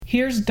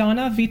Here's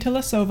Donna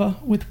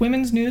Vitalasova with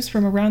women's news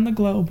from around the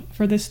globe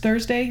for this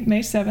Thursday,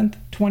 May 7th,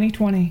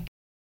 2020.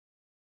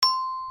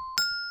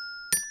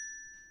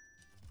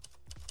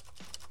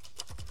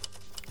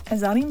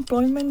 As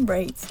unemployment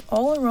rates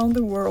all around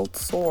the world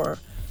soar,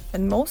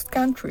 and most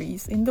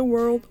countries in the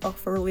world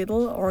offer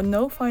little or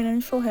no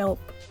financial help,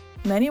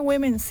 many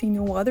women see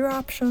no other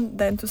option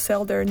than to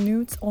sell their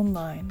nudes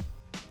online.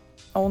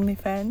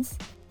 OnlyFans,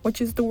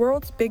 which is the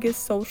world's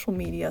biggest social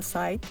media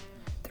site,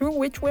 through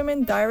which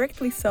women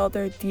directly sell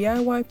their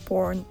DIY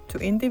porn to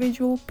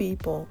individual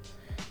people,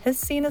 has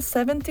seen a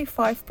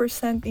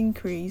 75%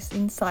 increase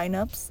in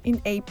sign-ups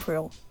in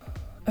April.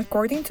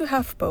 According to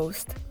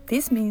HuffPost,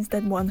 this means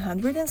that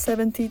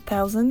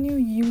 170,000 new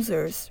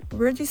users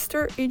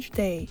register each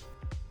day.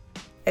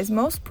 As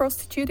most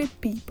prostituted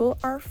people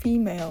are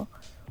female,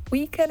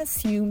 we can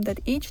assume that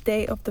each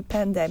day of the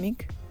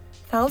pandemic,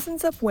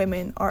 thousands of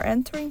women are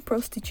entering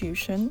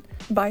prostitution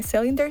by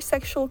selling their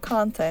sexual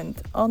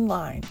content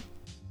online.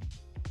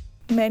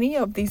 Many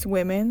of these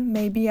women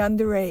may be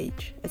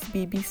underage, as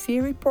BBC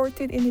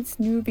reported in its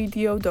new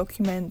video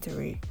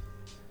documentary.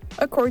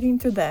 According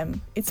to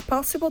them, it's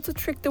possible to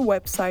trick the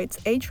website's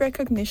age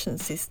recognition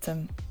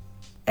system.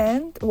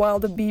 And while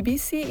the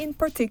BBC in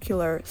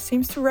particular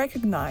seems to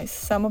recognize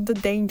some of the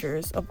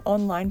dangers of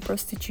online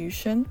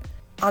prostitution,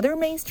 other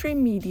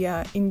mainstream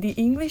media in the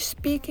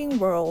English-speaking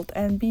world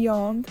and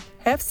beyond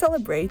have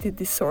celebrated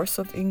this source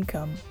of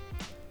income.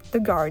 The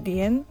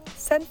Guardian,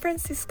 San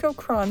Francisco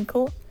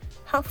Chronicle,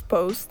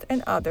 HuffPost,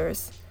 and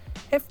others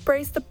have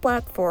praised the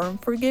platform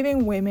for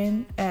giving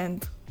women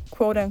and,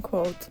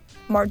 quote-unquote,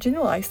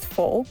 marginalized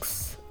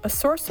folks a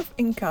source of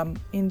income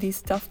in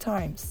these tough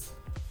times.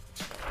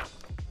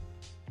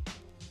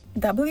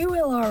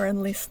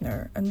 WLRN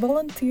listener and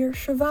volunteer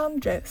Siobhan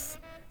Jess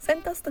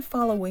sent us the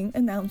following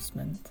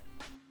announcement.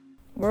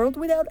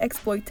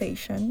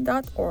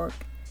 WorldWithoutExploitation.org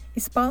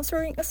is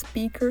sponsoring a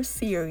speaker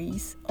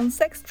series on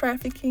sex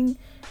trafficking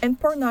and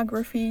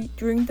pornography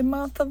during the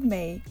month of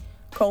May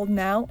called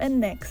Now and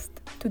Next,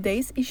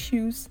 Today's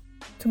Issues,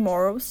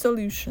 Tomorrow's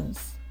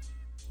Solutions.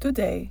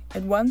 Today,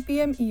 at 1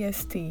 p.m.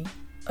 EST,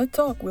 a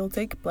talk will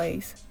take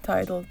place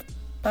titled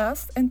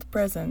Past and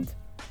Present,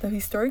 The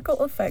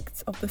Historical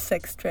Effects of the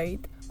Sex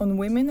Trade on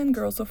Women and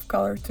Girls of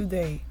Color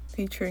Today,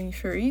 featuring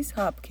Cherise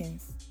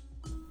Hopkins.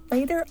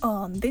 Later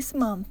on this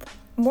month,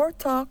 more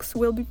talks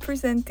will be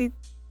presented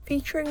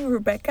featuring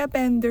Rebecca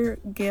Bender,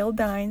 Gail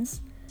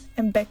Dines,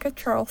 and Becca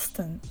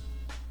Charleston.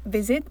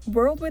 Visit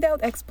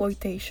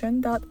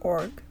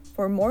worldwithoutexploitation.org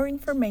for more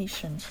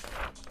information.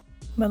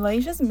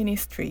 Malaysia's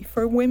Ministry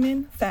for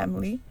Women,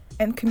 Family,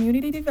 and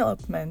Community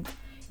Development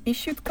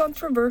issued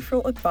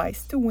controversial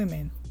advice to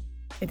women.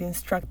 It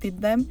instructed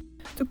them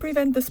to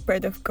prevent the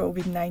spread of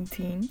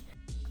COVID-19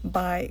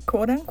 by,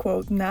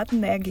 quote-unquote, not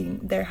nagging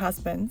their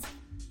husbands,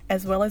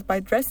 as well as by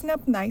dressing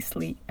up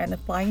nicely and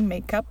applying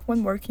makeup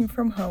when working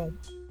from home.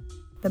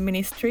 The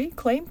ministry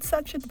claimed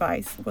such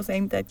advice was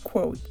aimed at,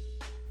 quote,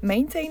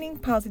 maintaining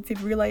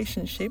positive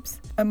relationships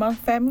among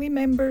family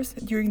members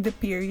during the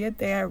period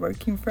they are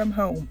working from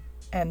home,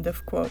 end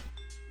of quote.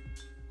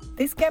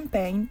 This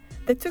campaign,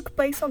 that took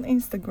place on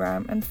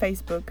Instagram and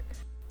Facebook,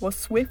 was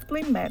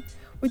swiftly met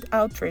with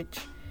outrage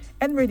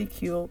and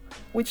ridicule,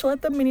 which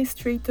led the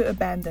ministry to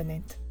abandon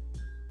it.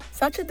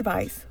 Such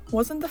advice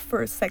wasn't the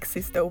first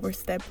sexist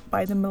overstep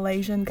by the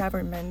Malaysian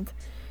government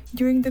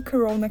during the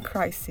corona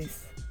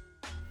crisis.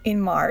 In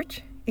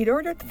March, it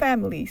ordered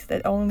families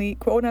that only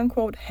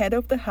quote-unquote head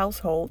of the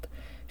household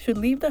should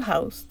leave the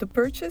house to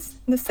purchase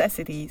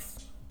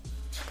necessities.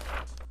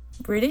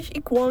 British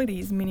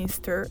Equalities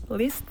Minister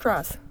Liz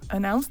Truss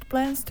announced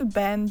plans to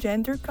ban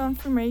gender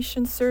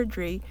confirmation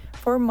surgery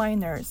for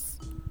minors.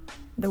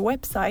 The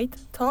website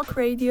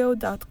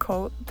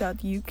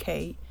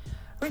talkradio.co.uk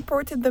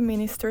reported the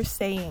minister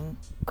saying,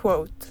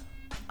 quote,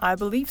 I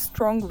believe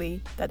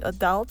strongly that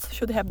adults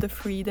should have the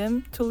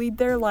freedom to lead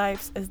their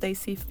lives as they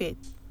see fit.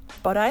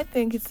 But I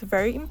think it's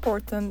very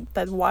important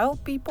that while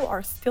people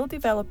are still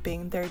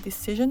developing their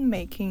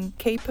decision-making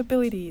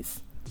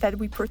capabilities, that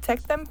we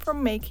protect them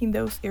from making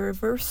those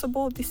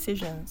irreversible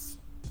decisions.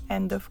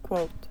 End of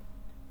quote.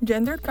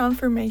 Gender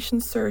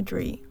confirmation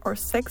surgery, or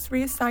sex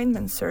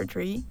reassignment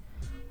surgery,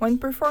 when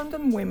performed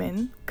on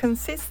women,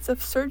 consists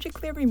of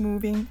surgically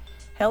removing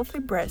healthy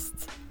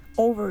breasts,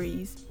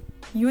 ovaries,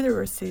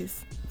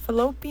 uteruses,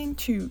 fallopian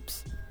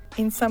tubes,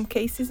 in some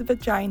cases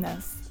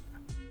vaginas,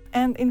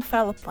 and in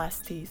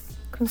phalloplasties,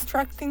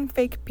 constructing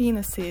fake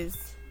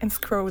penises and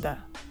scrota.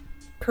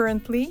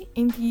 Currently,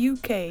 in the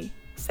UK,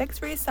 sex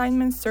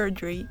reassignment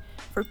surgery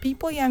for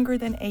people younger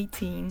than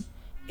 18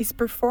 is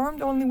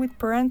performed only with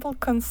parental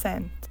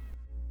consent.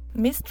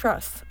 Ms.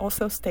 Truss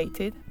also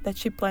stated that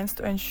she plans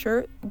to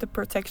ensure the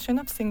protection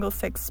of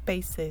single-sex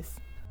spaces.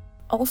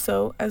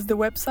 Also, as the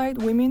website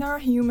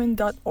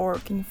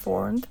womenarehuman.org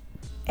informed,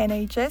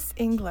 NHS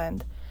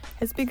England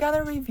has begun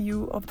a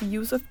review of the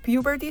use of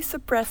puberty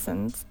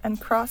suppressants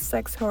and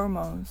cross-sex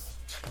hormones.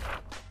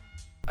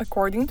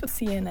 According to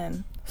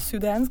CNN,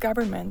 Sudan's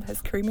government has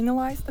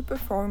criminalized the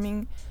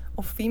performing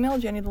of female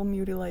genital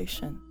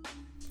mutilation.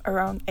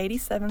 around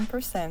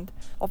 87%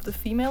 of the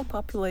female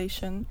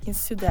population in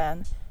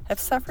Sudan have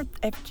suffered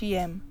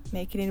FGM,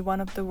 making it one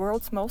of the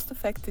world's most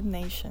affected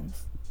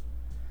nations.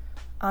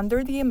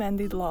 Under the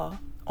amended law,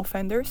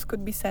 offenders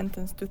could be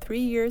sentenced to 3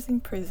 years in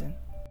prison.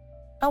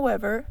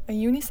 However, a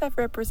UNICEF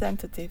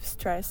representative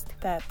stressed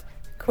that,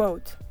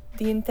 quote,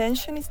 "The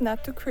intention is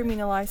not to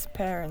criminalize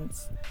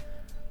parents.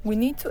 We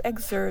need to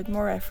exert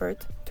more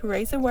effort to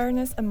raise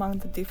awareness among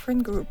the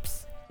different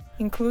groups,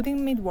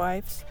 including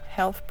midwives,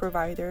 health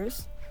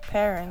providers,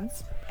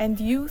 parents, and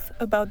youth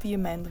about the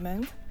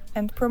amendment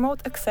and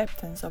promote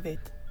acceptance of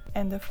it."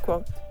 End of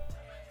quote.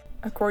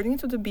 According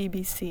to the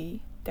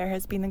BBC, there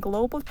has been a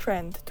global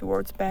trend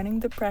towards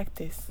banning the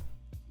practice.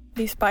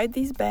 Despite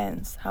these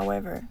bans,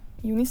 however,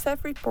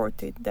 UNICEF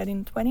reported that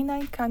in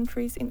 29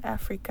 countries in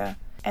Africa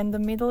and the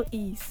Middle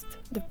East,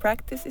 the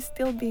practice is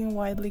still being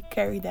widely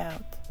carried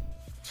out.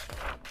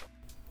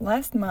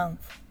 Last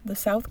month, the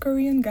South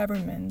Korean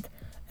government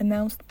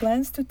announced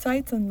plans to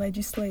tighten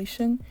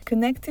legislation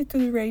connected to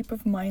the rape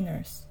of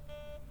minors.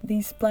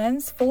 These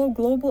plans follow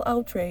global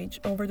outrage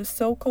over the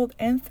so-called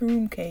Nth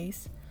Room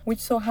case, which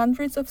saw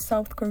hundreds of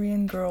South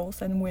Korean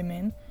girls and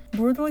women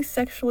brutally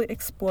sexually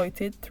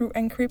exploited through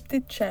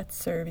encrypted chat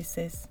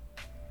services.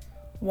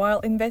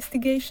 While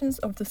investigations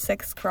of the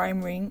sex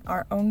crime ring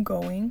are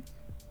ongoing,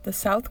 the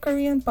South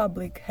Korean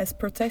public has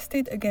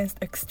protested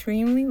against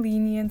extremely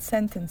lenient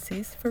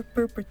sentences for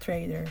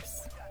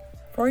perpetrators.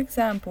 For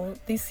example,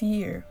 this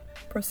year,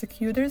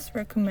 prosecutors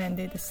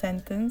recommended a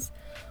sentence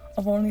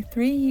of only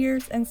 3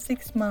 years and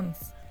 6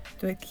 months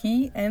to a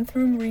key Nth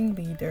Room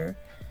ringleader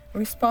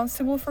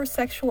responsible for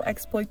sexual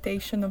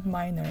exploitation of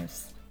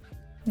minors.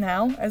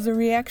 Now, as a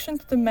reaction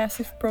to the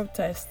massive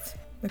protests,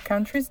 the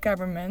country's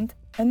government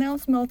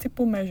announced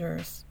multiple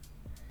measures.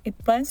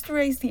 It plans to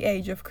raise the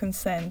age of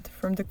consent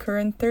from the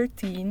current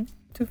 13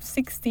 to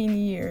 16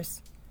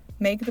 years,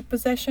 make the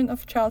possession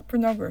of child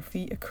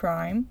pornography a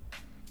crime,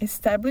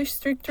 establish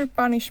stricter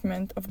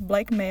punishment of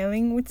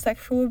blackmailing with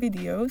sexual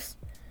videos,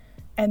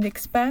 and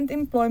expand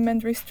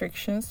employment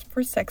restrictions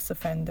for sex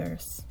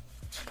offenders.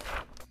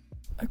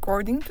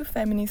 According to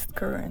Feminist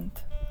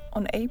Current,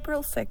 on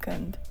April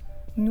 2nd,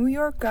 New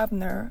York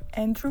Governor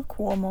Andrew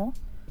Cuomo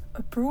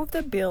approved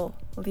a bill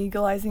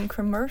legalizing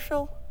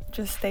commercial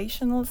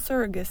gestational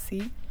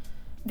surrogacy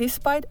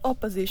despite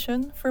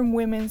opposition from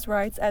women's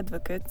rights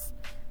advocates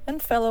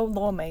and fellow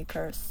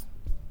lawmakers.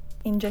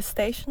 In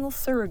gestational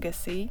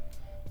surrogacy,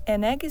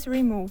 an egg is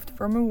removed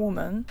from a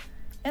woman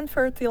and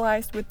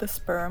fertilized with the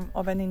sperm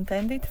of an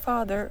intended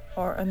father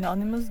or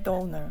anonymous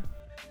donor.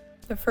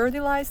 The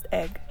fertilized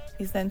egg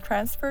is then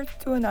transferred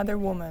to another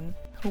woman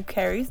who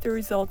carries the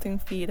resulting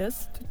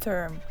fetus to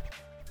term.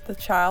 The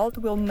child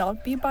will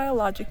not be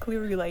biologically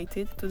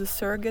related to the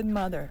surrogate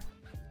mother.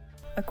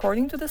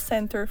 According to the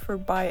Center for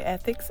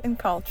Bioethics and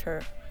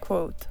Culture,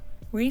 quote,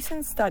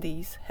 "Recent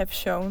studies have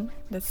shown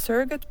that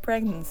surrogate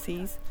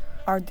pregnancies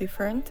are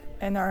different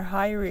and are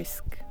high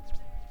risk.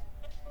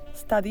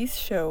 Studies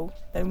show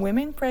that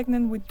women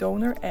pregnant with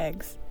donor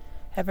eggs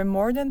have a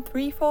more than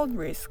threefold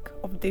risk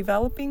of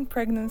developing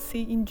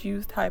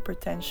pregnancy-induced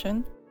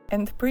hypertension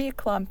and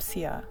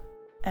preeclampsia."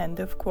 End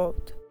of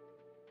quote.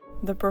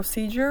 The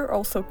procedure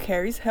also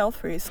carries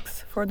health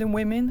risks for the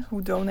women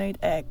who donate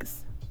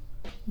eggs.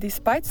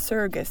 Despite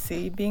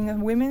surrogacy being a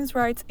women's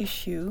rights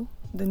issue,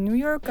 the New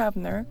York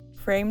governor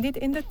framed it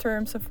in the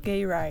terms of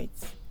gay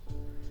rights.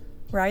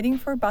 Writing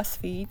for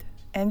BuzzFeed,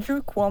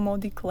 Andrew Cuomo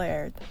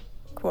declared,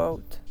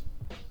 quote,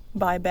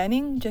 "By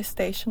banning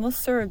gestational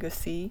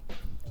surrogacy,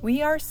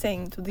 we are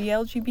saying to the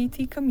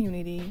LGBT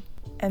community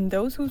and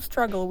those who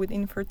struggle with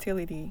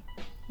infertility,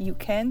 you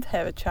can't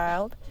have a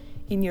child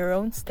in your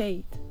own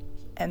state."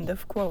 End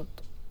of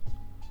quote.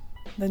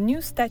 The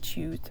new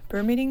statute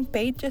permitting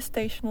paid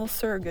gestational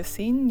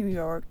surrogacy in New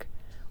York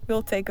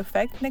will take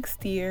effect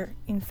next year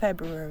in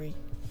February.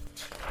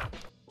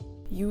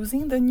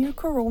 Using the new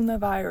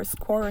coronavirus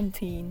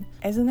quarantine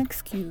as an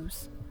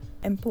excuse,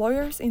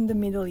 employers in the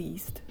Middle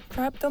East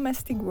trap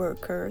domestic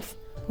workers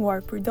who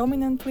are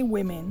predominantly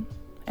women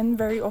and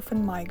very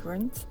often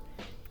migrants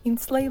in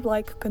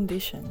slave-like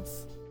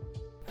conditions.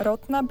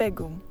 Rotna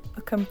Begum,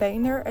 a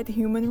campaigner at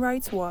Human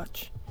Rights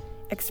Watch,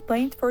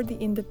 explained for The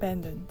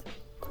Independent,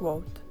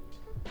 quote,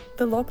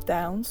 "The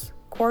lockdowns,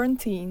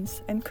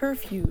 quarantines, and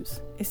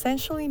curfews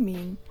essentially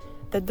mean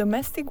that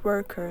domestic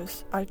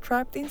workers are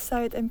trapped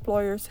inside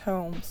employers'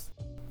 homes,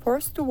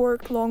 forced to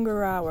work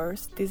longer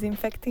hours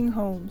disinfecting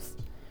homes,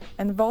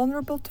 and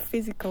vulnerable to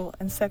physical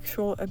and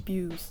sexual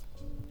abuse."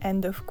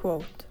 End of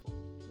quote.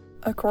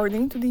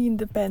 According to The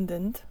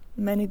Independent,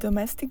 many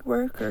domestic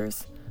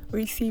workers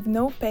receive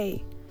no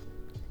pay,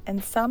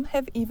 and some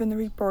have even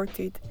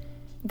reported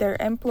their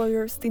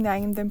employers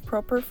denying them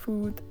proper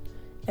food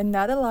and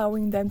not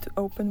allowing them to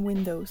open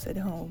windows at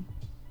home.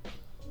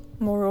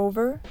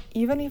 Moreover,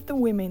 even if the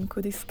women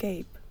could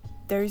escape,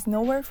 there is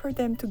nowhere for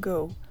them to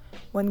go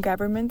when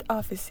government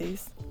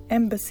offices,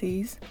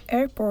 embassies,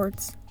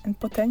 airports, and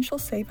potential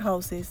safe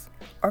houses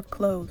are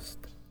closed.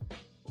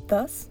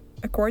 Thus,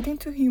 according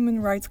to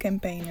human rights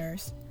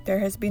campaigners, there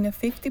has been a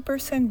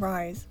 50%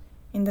 rise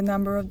in the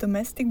number of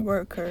domestic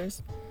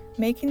workers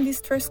making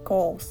distress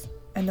calls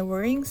and a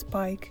worrying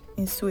spike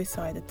in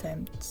suicide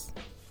attempts.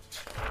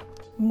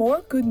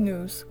 More good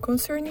news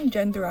concerning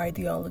gender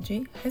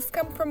ideology has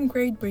come from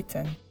Great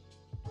Britain.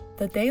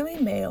 The Daily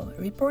Mail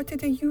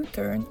reported a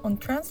U-turn on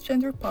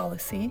transgender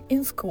policy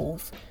in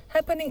schools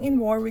happening in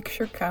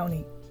Warwickshire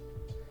County.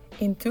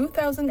 In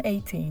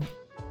 2018,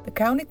 the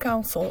County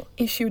Council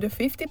issued a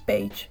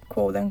 50-page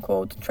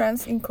quote-unquote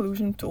trans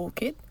inclusion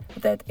toolkit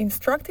that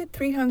instructed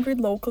 300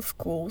 local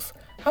schools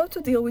how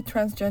to deal with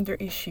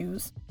transgender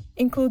issues,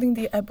 including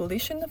the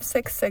abolition of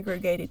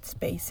sex-segregated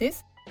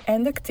spaces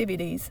and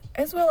activities,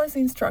 as well as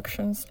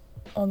instructions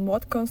on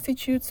what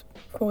constitutes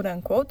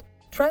quote-unquote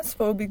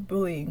transphobic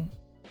bullying.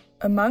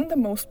 Among the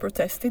most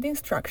protested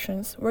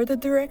instructions were the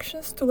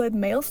directions to let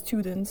male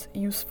students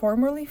use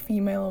formerly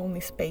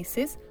female-only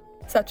spaces,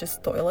 such as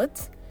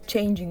toilets,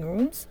 changing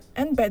rooms,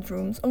 and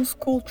bedrooms on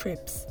school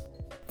trips.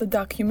 The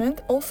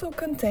document also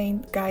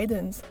contained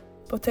guidance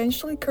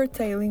potentially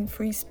curtailing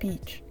free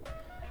speech.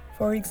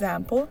 For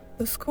example,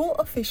 the school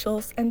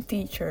officials and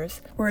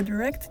teachers were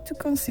directed to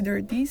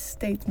consider these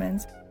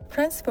statements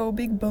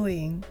transphobic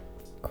bullying.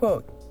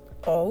 Quote,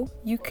 "Oh,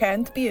 you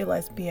can't be a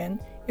lesbian,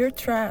 you're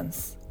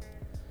trans.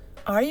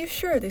 Are you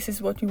sure this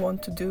is what you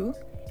want to do?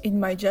 It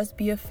might just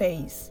be a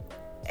phase.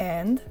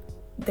 And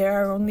there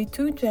are only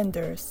two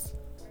genders.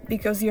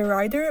 Because you're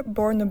either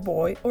born a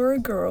boy or a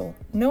girl,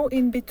 no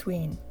in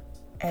between."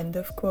 End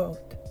of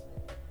quote.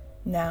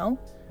 Now,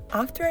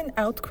 after an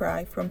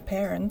outcry from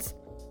parents,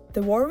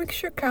 the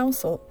Warwickshire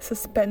Council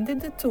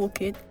suspended the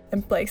toolkit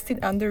and placed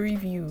it under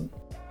review.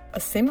 A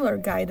similar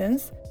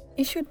guidance,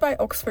 issued by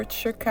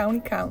Oxfordshire County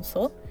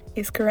Council,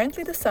 is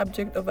currently the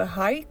subject of a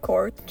High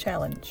Court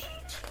challenge.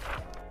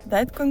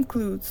 That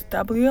concludes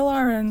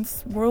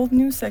WLRN's World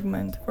News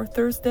segment for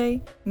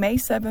Thursday, May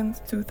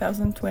 7th,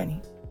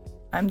 2020.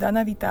 I'm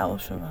Dana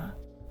Vitaloshova.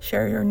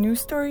 Share your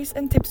news stories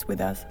and tips with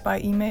us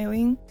by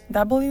emailing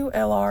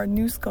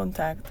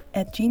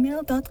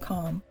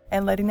wlrnewscontact@gmail.com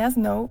and letting us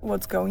know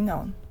what's going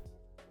on.